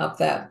up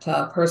that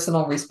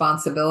personal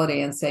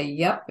responsibility and say,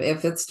 yep,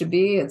 if it's to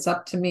be, it's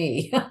up to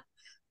me.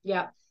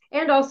 Yeah.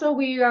 And also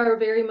we are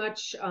very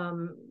much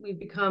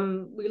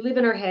we live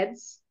in our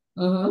heads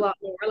a Hmm. lot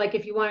more. Like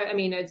if you want to, I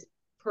mean, it's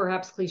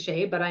perhaps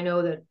cliche, but I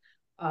know that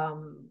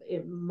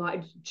it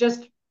might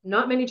just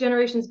not many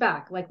generations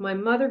back. Like my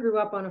mother grew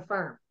up on a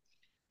farm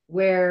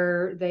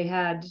where they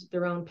had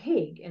their own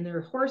pig and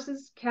their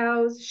horses,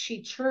 cows.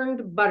 She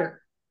churned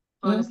butter,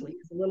 honestly, Hmm.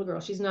 as a little girl.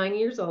 She's 9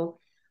 years old,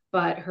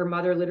 but her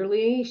mother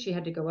literally, she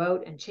had to go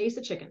out and chase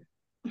a chicken.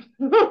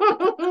 And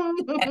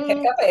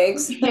pick up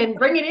eggs. And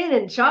bring it in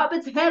and chop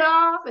its head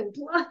off and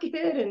pluck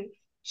it. And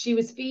she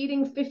was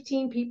feeding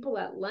 15 people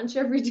at lunch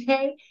every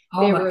day.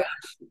 Oh They my were,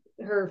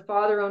 God. her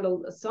father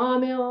owned a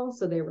sawmill,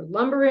 so they were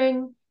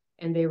lumbering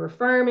and they were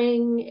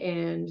farming.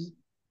 And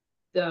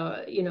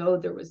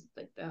there was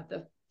like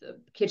the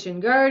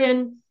kitchen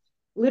garden,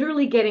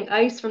 literally getting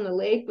ice from the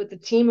lake with the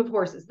team of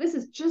horses. This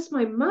is just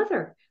my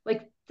mother.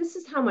 Like, this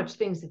is how much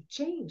things have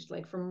changed,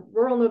 like from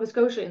rural Nova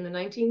Scotia in the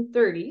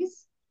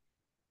 1930s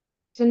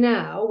to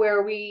now,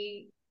 where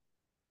we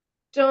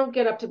don't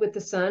get up to with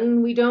the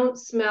sun. We don't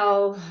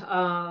smell,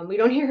 we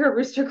don't hear a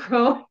rooster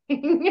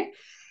crowing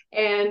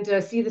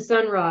and see the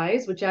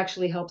sunrise, which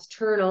actually helps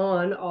turn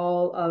on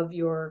all of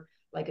your,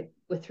 like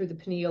with through the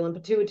pineal and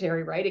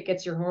pituitary, right? It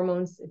gets your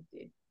hormones,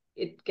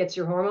 it gets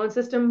your hormone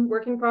system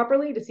working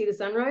properly to see the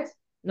sunrise.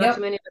 Not too Yep.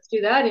 many of us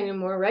do that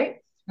anymore, right?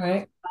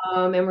 Right.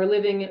 And we're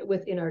living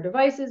within our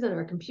devices and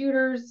our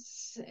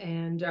computers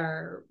and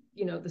our,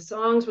 the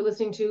songs we're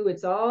listening to.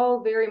 It's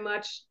all very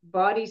much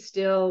body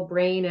still,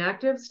 brain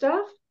active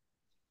stuff.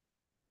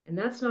 And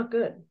that's not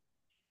good.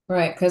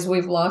 Right. Because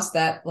we've lost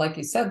that, like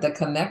you said, the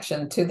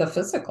connection to the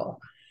physical,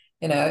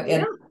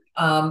 Yeah.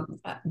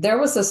 and there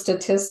was a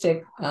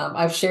statistic,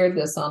 I've shared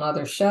this on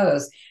other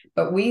shows,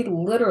 but we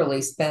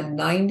literally spend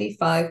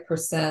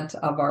 95%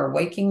 of our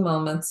waking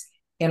moments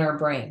in our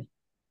brain.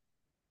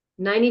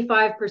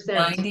 95%.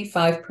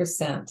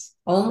 95%.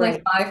 Only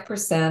Right.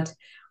 5%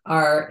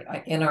 are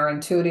in our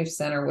intuitive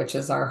center, which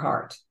is our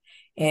heart.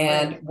 Right.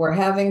 And we're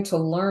having to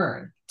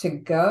learn to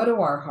go to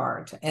our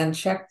heart and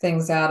check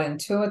things out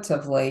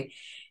intuitively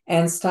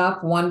and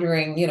stop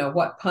wondering,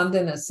 what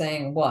pundit is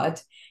saying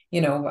what,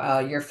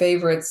 your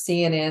favorite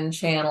CNN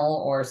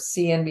channel or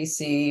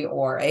CNBC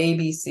or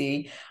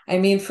ABC. I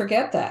mean,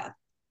 forget that.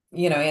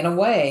 In a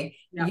way,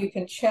 Yeah. you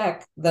can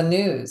check the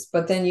news,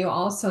 but then you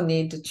also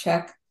need to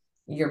check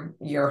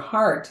your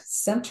heart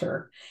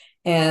center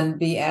and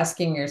be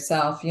asking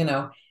yourself,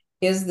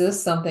 is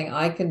this something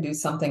I can do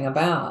something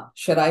about?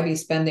 Should I be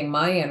spending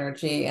my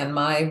energy and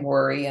my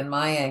worry and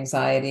my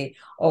anxiety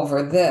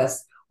over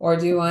this, or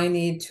do I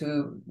need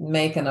to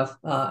make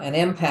an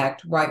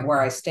impact right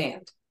where I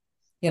stand?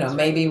 That's right.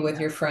 Maybe with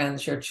your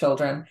friends, your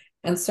children,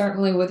 and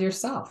certainly with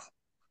yourself.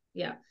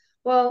 Yeah.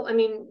 Well, I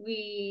mean,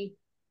 we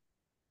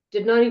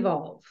did not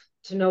evolve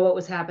to know what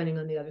was happening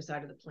on the other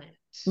side of the planet.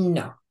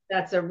 No.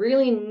 That's a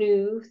really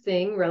new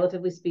thing,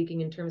 relatively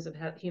speaking, in terms of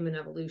human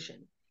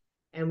evolution.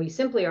 And we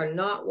simply are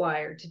not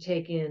wired to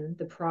take in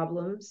the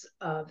problems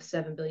of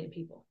 7 billion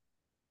people.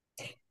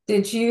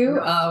 Did We're you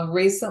not.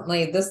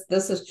 recently, this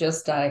is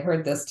just, I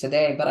heard this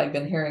today, but I've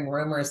been hearing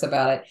rumors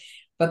about it.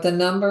 But the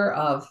number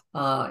of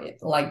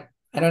like,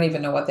 I don't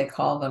even know what they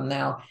call them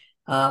now.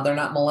 They're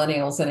not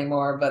millennials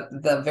anymore, but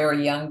the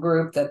very young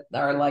group that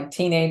are like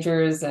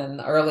teenagers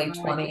and early I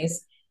can't, 20s.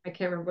 I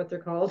can't remember what they're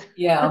called.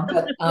 Yeah,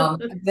 but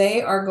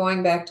they are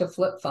going back to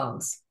flip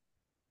phones.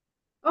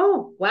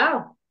 Oh,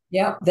 wow.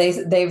 Yeah,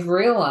 they've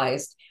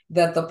realized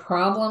that the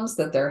problems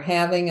that they're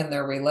having in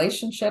their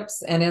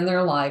relationships and in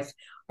their life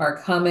are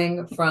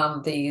coming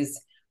from these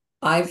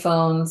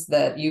iPhones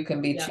that you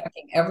can be Yeah.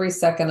 checking every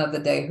second of the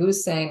day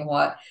who's saying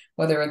what,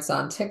 whether it's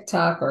on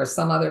TikTok or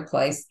some other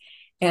place,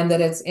 and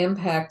that it's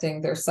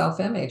impacting their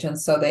self-image. And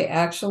so they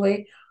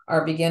actually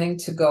are beginning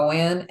to go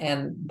in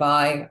and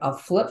buy a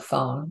flip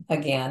phone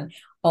again,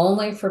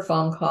 only for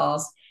phone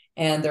calls,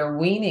 and they're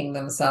weaning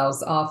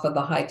themselves off of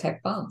the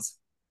high-tech phones.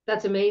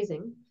 That's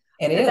amazing.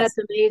 It That's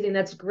is. amazing.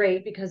 That's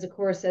great because, of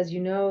course, as you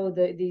know,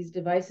 these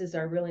devices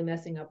are really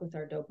messing up with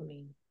our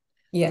dopamine.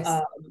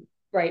 Yes.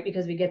 Right?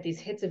 Because we get these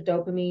hits of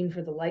dopamine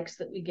for the likes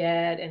that we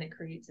get, and it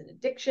creates an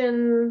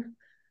addiction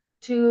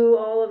to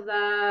all of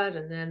that.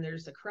 And then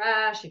there's a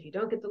crash if you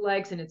don't get the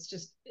likes. And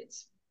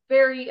it's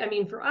very, I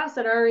mean, for us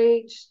at our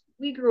age,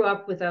 we grew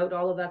up without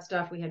all of that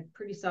stuff. We had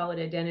pretty solid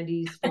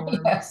identities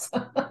formed, Yes.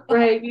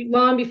 right?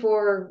 Long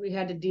before we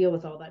had to deal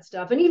with all that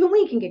stuff. And even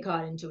we can get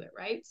caught into it,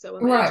 right? So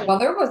Right. imagine.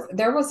 Well,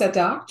 there was a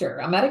doctor,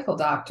 a medical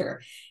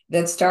doctor,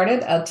 that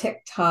started a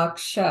TikTok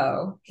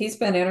show. He's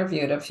been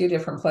interviewed a few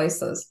different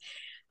places.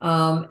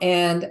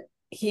 And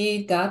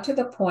he got to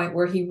the point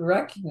where he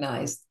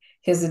recognized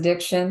his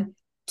addiction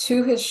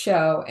to his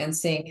show and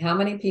seeing how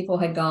many people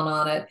had gone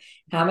on it,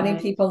 how many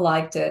Right. people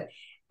liked it.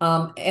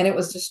 And it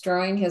was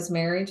destroying his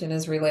marriage and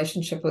his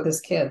relationship with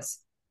his kids.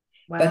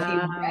 but he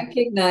Wow.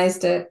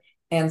 recognized it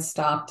and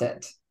stopped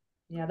it.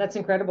 Yeah, that's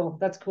incredible.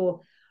 That's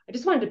cool. I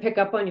just wanted to pick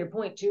up on your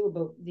point too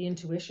about the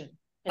intuition.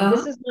 And Uh-huh.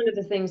 this is one of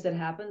the things that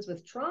happens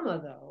with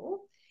trauma,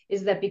 though,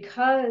 is that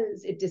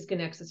because it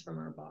disconnects us from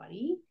our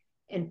body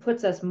and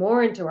puts us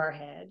more into our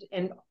head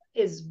and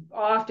is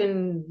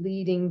often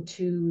leading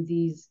to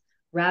these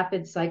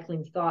rapid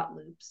cycling thought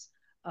loops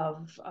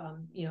of,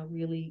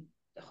 really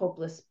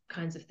hopeless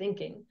kinds of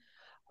thinking,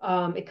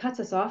 it cuts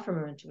us off from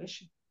our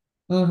intuition.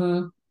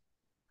 Mm-hmm.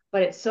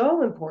 But it's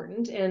so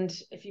important. And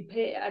if you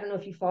pay, I don't know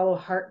if you follow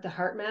the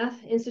Heart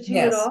Math Institute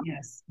at Yes, all,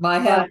 yes. I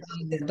have but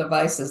one of the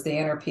devices, the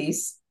inner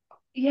peace,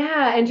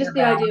 yeah, and inner just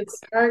the idea of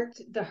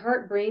balance. the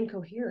heart brain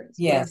coherence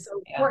being Yes,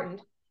 so yeah.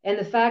 important, and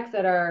the fact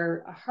that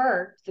our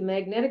heart, the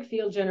magnetic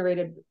field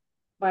generated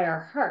by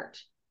our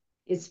heart,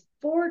 is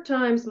 4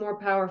 times more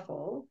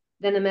powerful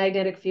than the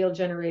magnetic field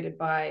generated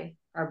by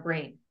our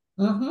brain.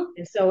 Mm-hmm.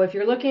 And so, if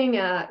you're looking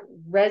at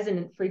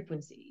resonant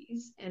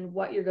frequencies and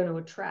what you're going to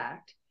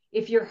attract,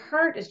 if your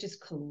heart is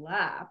just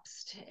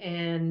collapsed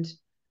and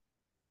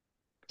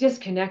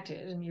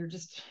disconnected and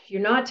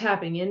you're not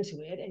tapping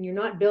into it and you're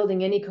not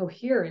building any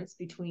coherence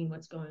between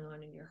what's going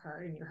on in your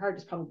heart, and your heart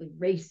is probably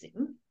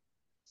racing,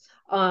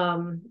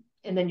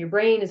 and then your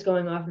brain is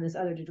going off in this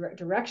other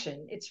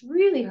direction, it's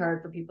really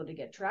hard for people to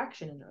get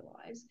traction in their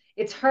lives.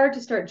 It's hard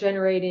to start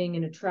generating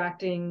and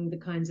attracting the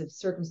kinds of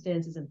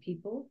circumstances and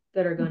people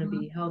that are going to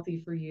be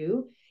healthy for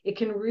you. It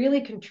can really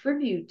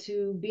contribute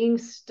to being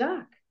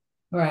stuck,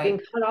 being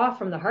Right, cut off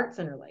from the heart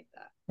center like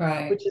that,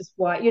 right. which is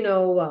why,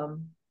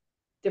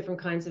 different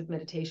kinds of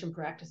meditation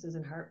practices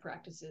and heart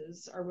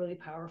practices are really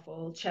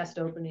powerful, chest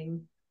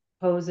opening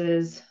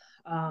poses,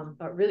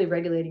 but really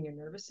regulating your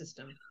nervous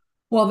system.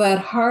 Well, that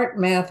Heart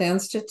Math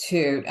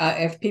Institute,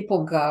 if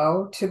people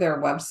go to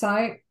their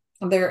website,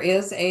 there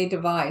is a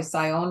device.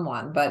 I own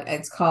one, but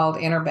it's called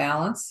Inner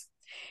Balance.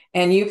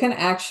 And you can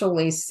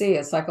actually see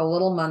it's like a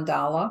little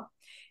mandala.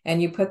 And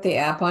you put the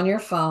app on your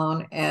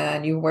phone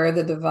and you wear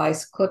the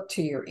device clipped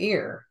to your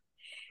ear.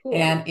 Cool.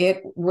 And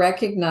it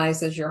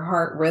recognizes your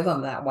heart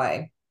rhythm that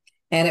way.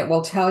 And it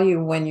will tell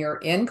you when you're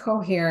in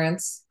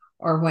coherence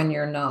or when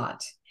you're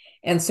not.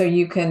 And so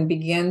you can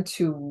begin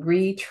to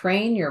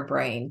retrain your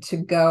brain to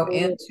go Cool.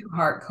 into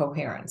heart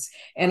coherence.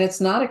 And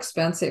it's not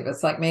expensive.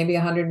 It's like maybe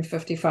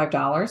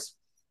 $155.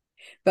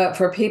 But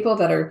for people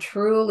that are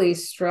truly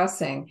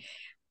stressing,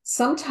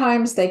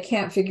 sometimes they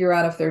can't figure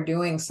out if they're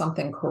doing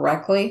something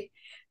correctly.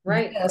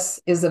 Right.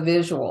 This is a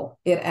visual.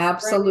 It Right.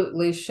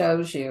 absolutely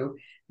shows you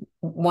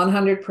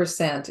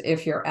 100%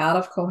 if you're out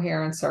of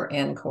coherence or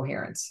in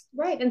coherence.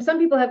 Right. And some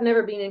people have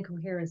never been in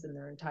coherence in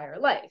their entire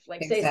life.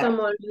 Like, say, Exactly.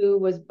 someone who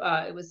was,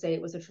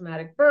 it was a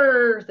traumatic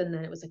birth and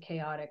then it was a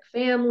chaotic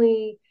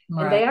family,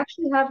 and they Right.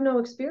 actually have no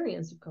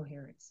experience of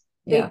coherence.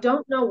 They Yeah,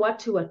 don't know what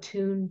to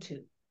attune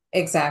to.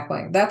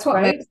 exactly. That's what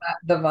Right. makes that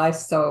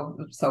device so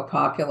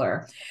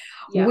popular.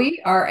 Yeah.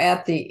 We are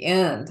at the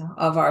end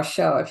of our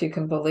show, if you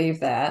can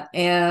believe that.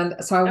 And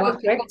so I That was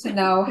want people quick. to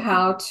know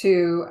how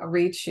to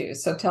reach you.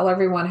 So tell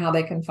everyone how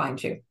they can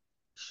find you.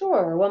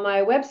 Sure. Well,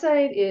 my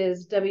website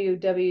is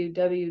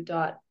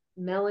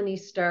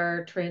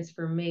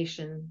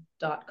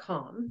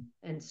www.melaniestartransformation.com,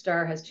 and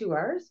Star has 2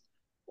 R's.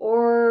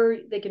 Or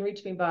they can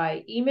reach me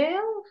by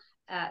email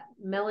at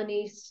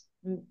Melanie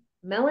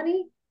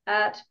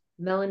at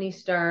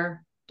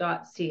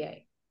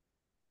melaniestar.ca.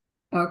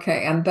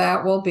 Okay, and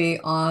that will be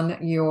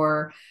on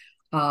your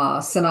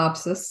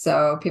synopsis,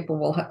 so people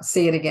will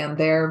see it again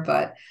there.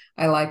 But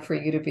I like for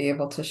you to be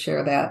able to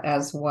share that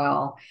as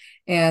well.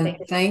 And Thank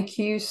you. thank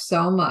you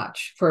so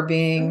much for Oh,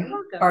 being you're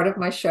welcome. part of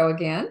my show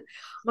again.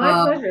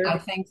 My pleasure. I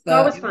It's think the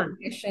always fun.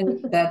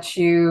 information that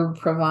you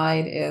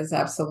provide is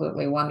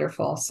absolutely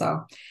wonderful.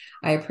 So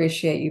I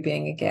appreciate you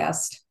being a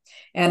guest.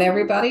 And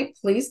everybody,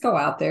 please go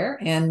out there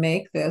and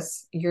make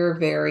this your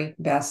very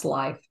best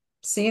life.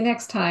 See you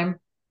next time.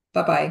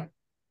 Bye-bye.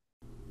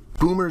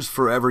 Boomers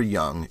Forever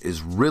Young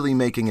is really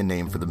making a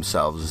name for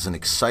themselves as an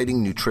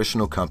exciting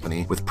nutritional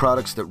company with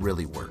products that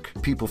really work.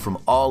 People from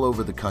all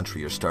over the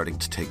country are starting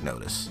to take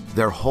notice.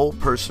 Their whole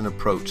person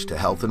approach to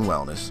health and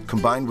wellness,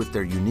 combined with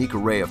their unique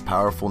array of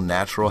powerful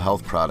natural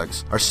health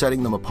products, are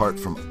setting them apart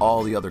from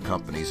all the other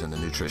companies in the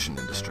nutrition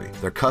industry.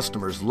 Their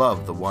customers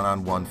love the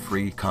one-on-one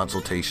free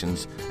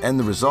consultations and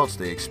the results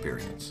they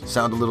experience.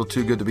 Sound a little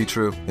too good to be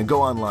true? Then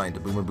go online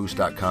to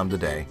boomerboost.com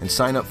today and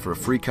sign up for a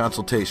free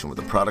consultation with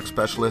a product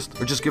specialist,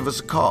 or just give us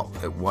a call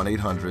at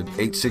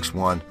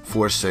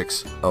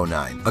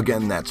 1-800-861-4609.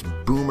 Again, that's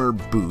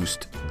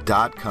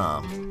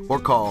boomerboost.com, or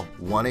call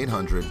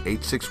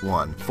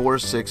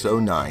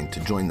 1-800-861-4609 to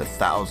join the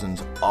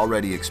thousands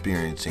already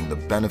experiencing the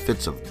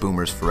benefits of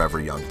Boomers Forever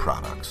Young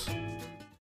products.